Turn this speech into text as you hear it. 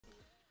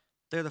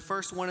They're the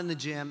first one in the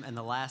gym and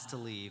the last to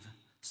leave,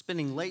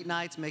 spending late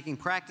nights making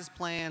practice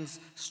plans,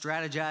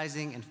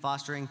 strategizing, and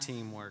fostering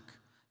teamwork.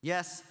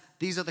 Yes,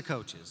 these are the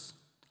coaches.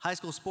 High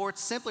school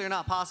sports simply are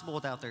not possible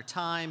without their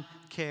time,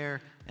 care,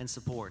 and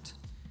support.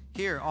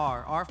 Here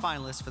are our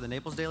finalists for the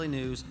Naples Daily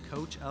News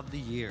Coach of the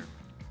Year.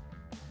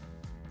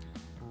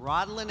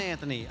 Rodlin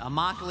Anthony,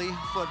 Immokalee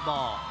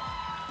football.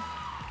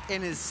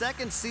 In his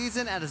second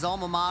season at his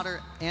alma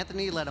mater,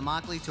 Anthony led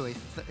Immokalee to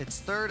its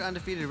third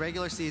undefeated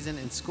regular season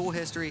in school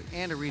history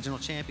and a regional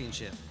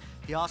championship.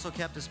 He also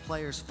kept his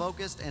players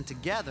focused and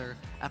together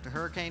after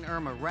Hurricane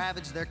Irma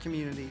ravaged their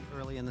community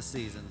early in the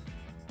season.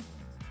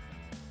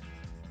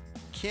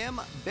 Kim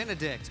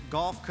Benedict,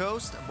 Gulf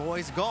Coast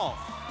boys golf.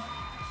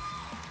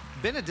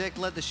 Benedict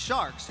led the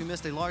Sharks, who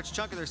missed a large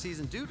chunk of their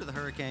season due to the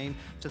hurricane,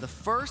 to the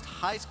first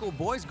high school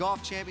boys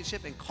golf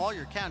championship in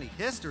Collier County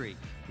history,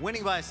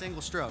 winning by a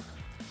single stroke.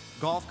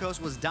 Gulf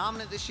Coast was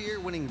dominant this year,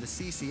 winning the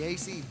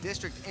CCAC,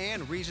 district,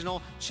 and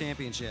regional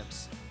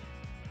championships.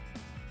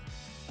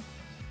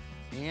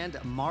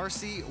 And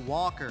Marcy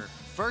Walker,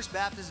 First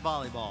Baptist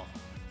volleyball.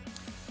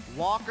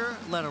 Walker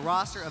led a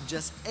roster of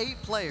just 8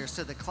 players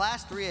to the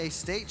Class 3A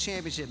state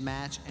championship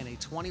match and a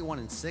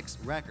 21-6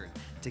 record.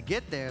 To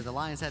get there, the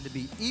Lions had to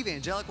beat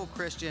Evangelical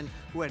Christian,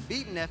 who had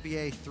beaten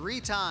FBA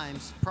 3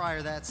 times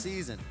prior that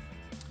season.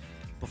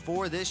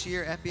 Before this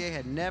year, FBA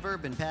had never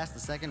been past the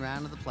second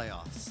round of the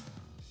playoffs.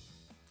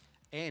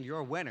 And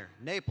your winner,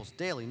 Naples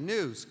Daily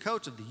News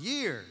Coach of the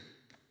Year,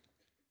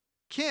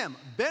 Kim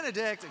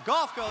Benedict,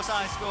 Gulf Coast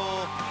High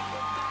School.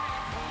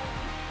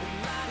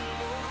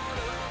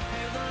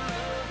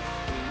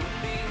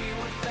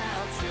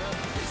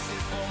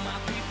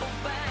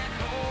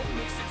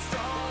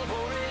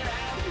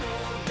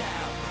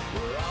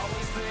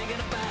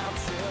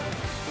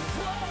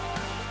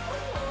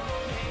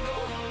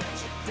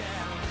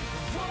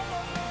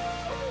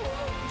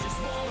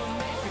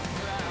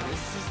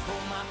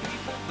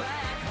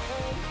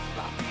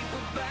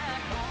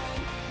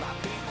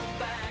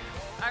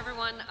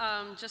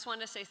 Just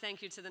wanted to say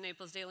thank you to the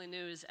Naples Daily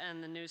News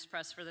and the news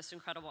press for this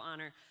incredible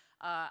honor.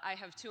 I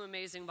have 2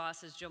 amazing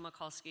bosses, Joe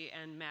Mikulski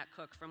and Matt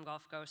Cook from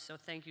Gulf Coast, so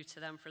thank you to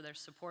them for their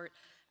support.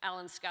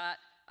 Alan Scott,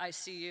 I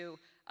see you,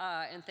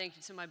 and thank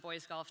you to my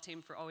boys golf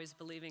team for always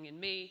believing in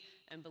me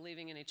and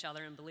believing in each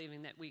other and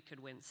believing that we could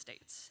win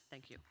states.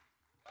 Thank you.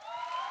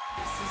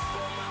 This is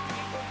for my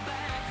people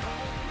back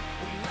home.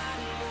 We light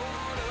and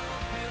load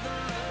up, feel the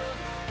love.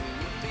 We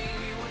would be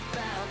here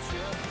without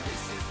you.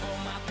 This is for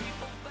my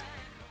people back.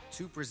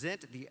 To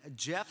present the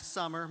Jeff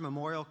Sommer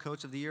Memorial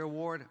Coach of the Year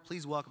Award,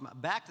 please welcome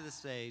back to the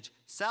stage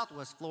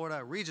Southwest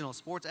Florida Regional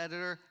Sports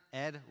Editor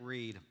Ed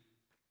Reed.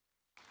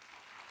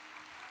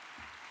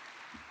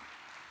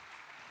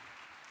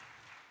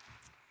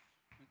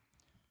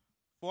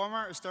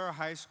 Former Estero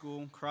High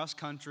School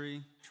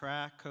cross-country,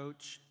 track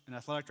coach, and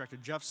athletic director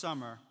Jeff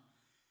Sommer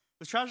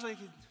was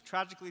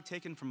tragically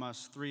taken from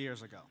us 3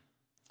 years ago.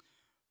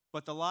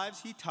 But the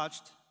lives he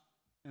touched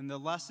and the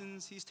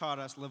lessons he's taught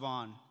us live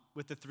on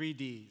with the 3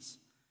 Ds: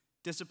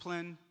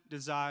 discipline,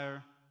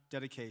 desire,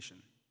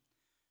 dedication.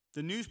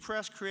 The news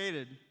press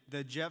created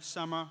the Jeff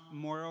Sommer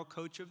Memorial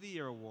Coach of the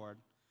Year Award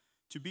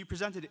to be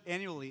presented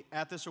annually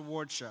at this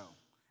award show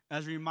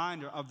as a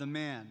reminder of the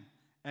man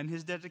and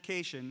his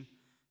dedication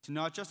to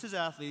not just his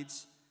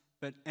athletes,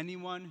 but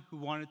anyone who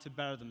wanted to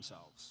better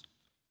themselves.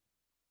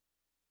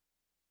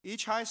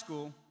 Each high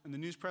school in the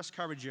news press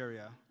coverage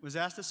area was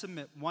asked to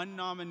submit 1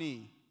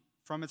 nominee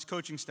from its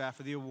coaching staff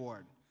for the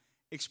award,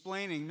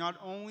 explaining not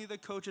only the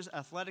coach's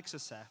athletic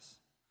success,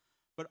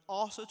 but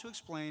also to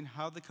explain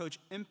how the coach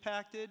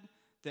impacted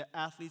the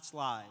athletes'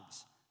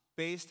 lives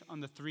based on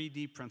the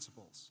 3D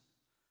principles.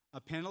 A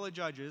panel of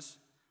judges,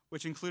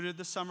 which included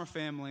the Sommer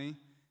family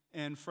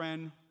and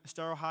friend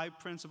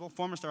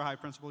former Estero High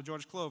principal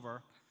George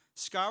Clover,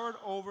 scoured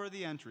over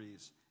the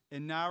entries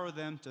and narrowed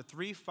them to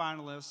 3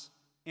 finalists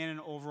and an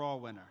overall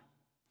winner.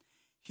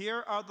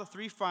 Here are the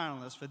 3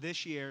 finalists for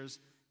this year's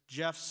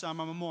Jeff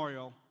Sommer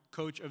Memorial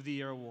Coach of the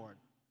Year Award.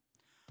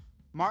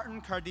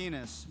 Martin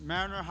Cardenas,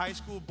 Mariner High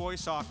School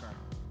boys soccer.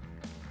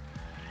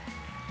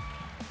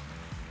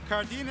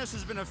 Cardenas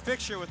has been a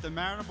fixture with the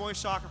Mariner boys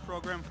soccer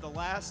program for the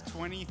last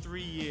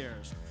 23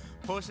 years,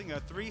 posting a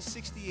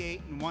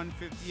 368 and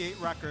 158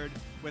 record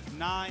with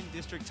 9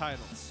 district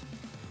titles.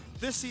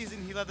 This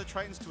season, he led the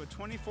Tritons to a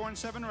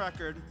 24-7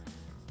 record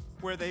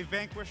where they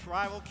vanquished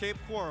rival Cape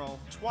Coral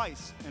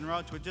twice en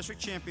route to a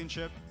district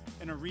championship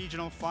and a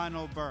regional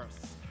final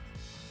berth.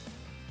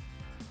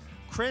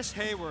 Chris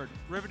Hayward,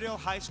 Riverdale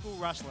High School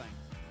Wrestling.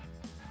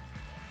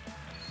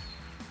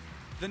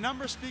 The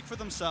numbers speak for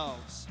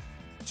themselves.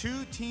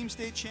 2 team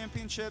state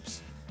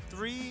championships,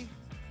 3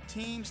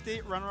 team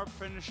state runner-up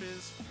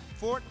finishes,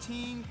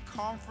 14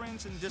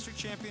 conference and district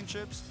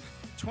championships,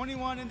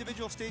 21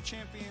 individual state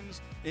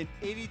champions, and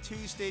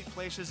 82 state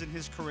places in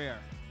his career.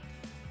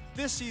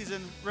 This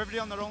season,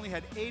 Riverdale not only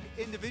had 8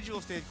 individual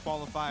state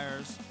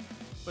qualifiers,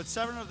 but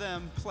 7 of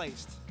them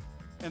placed,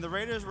 and the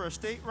Raiders were a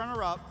state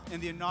runner-up in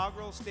the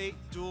inaugural state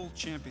dual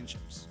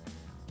championships.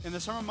 In the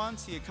summer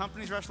months, he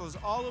accompanies wrestlers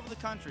all over the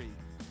country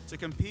to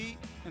compete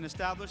and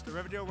establish the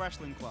Riverdale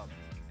Wrestling Club.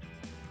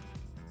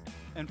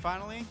 And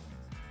finally,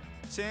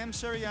 Sam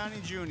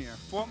Sirianni Jr.,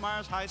 Fort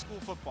Myers High School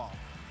football.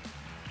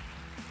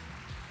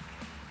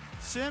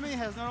 Sammy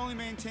has not only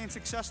maintained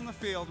success on the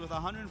field with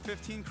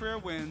 115 career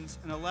wins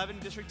and 11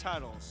 district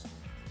titles,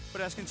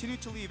 but has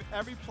continued to leave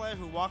every player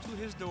who walks through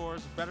his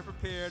doors better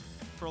prepared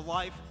for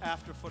life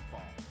after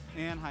football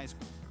and high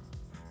school.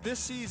 This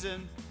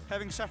season,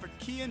 having suffered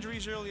key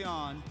injuries early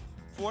on,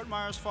 Fort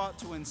Myers fought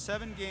to win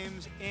 7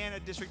 games and a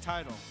district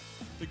title.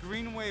 The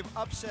Green Wave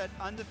upset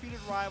undefeated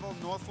rival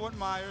North Fort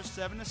Myers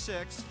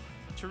 7-6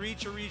 to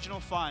reach a regional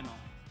final.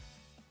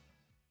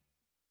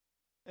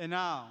 And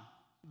now,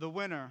 the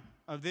winner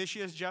of this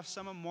year's Jeff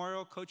Sommer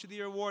Memorial Coach of the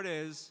Year Award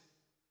is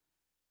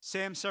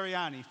Sam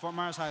Sirianni, Fort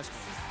Myers High School.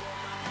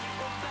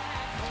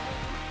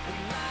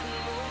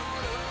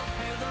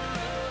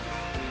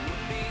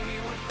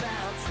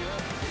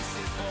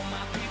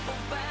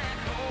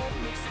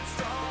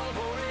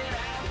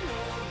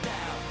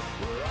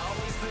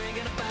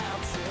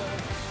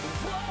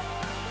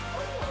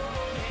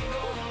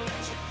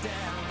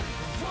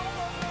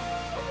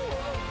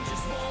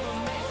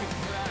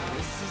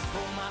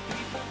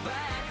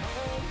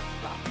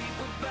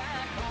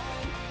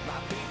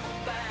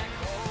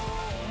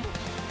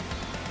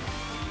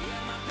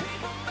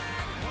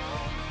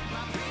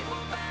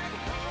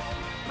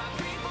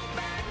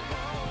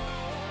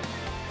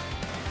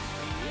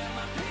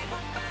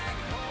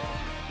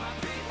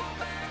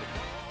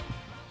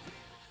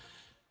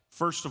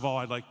 First of all,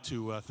 I'd like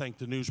to thank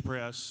the news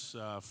press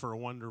for a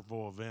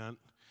wonderful event.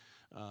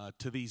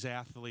 To these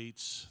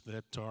athletes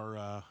that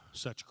are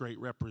such great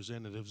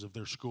representatives of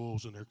their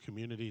schools and their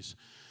communities,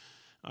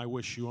 I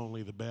wish you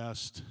only the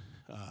best.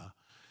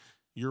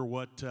 You're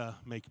what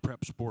make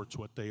prep sports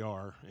what they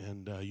are,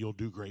 and you'll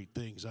do great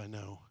things, I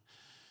know.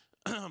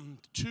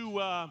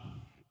 To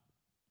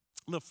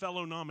the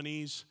fellow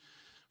nominees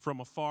from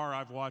afar,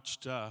 I've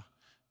watched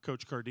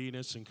Coach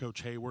Cardenas and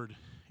Coach Hayward,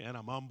 and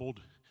I'm humbled.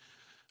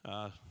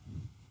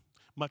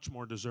 Much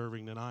more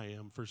deserving than I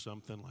am for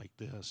something like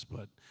this,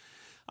 but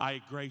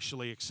I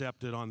graciously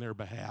accept it on their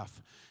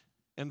behalf.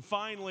 And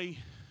finally,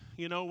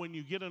 you know, when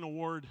you get an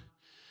award,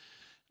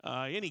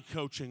 any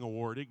coaching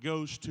award, it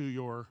goes to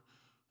your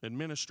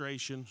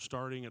administration,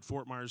 starting at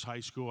Fort Myers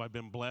High School. I've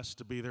been blessed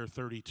to be there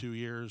 32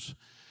 years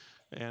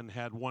and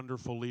had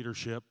wonderful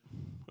leadership,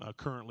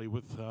 currently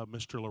with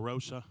Mr.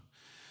 LaRosa.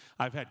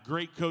 I've had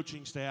great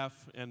coaching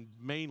staff, and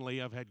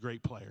mainly I've had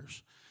great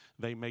players.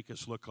 They make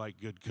us look like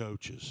good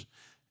coaches.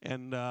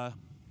 And,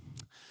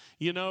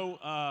 you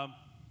know,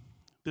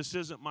 this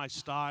isn't my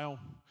style.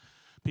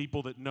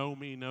 People that know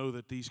me know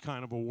that these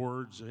kind of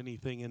awards,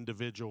 anything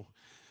individual,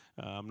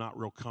 I'm not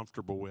real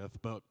comfortable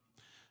with. But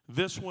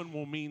this one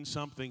will mean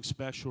something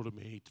special to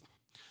me.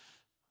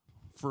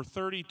 For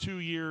 32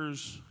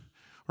 years,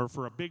 or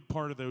for a big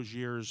part of those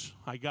years,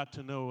 I got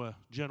to know a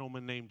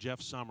gentleman named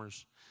Jeff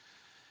Summers.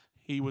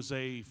 He was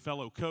a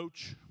fellow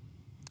coach.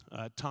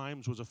 At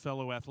times was a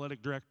fellow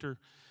athletic director,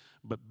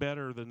 but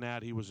better than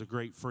that, he was a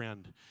great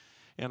friend.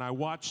 And I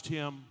watched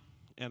him,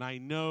 and I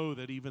know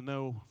that even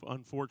though,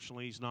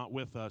 unfortunately, he's not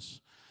with us,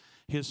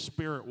 his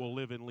spirit will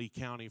live in Lee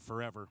County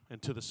forever.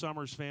 And to the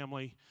Summers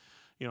family,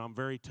 you know, I'm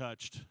very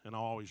touched, and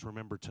I'll always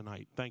remember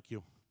tonight. Thank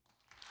you.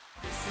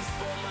 This is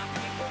for my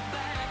people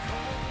back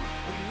home.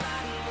 We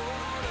light a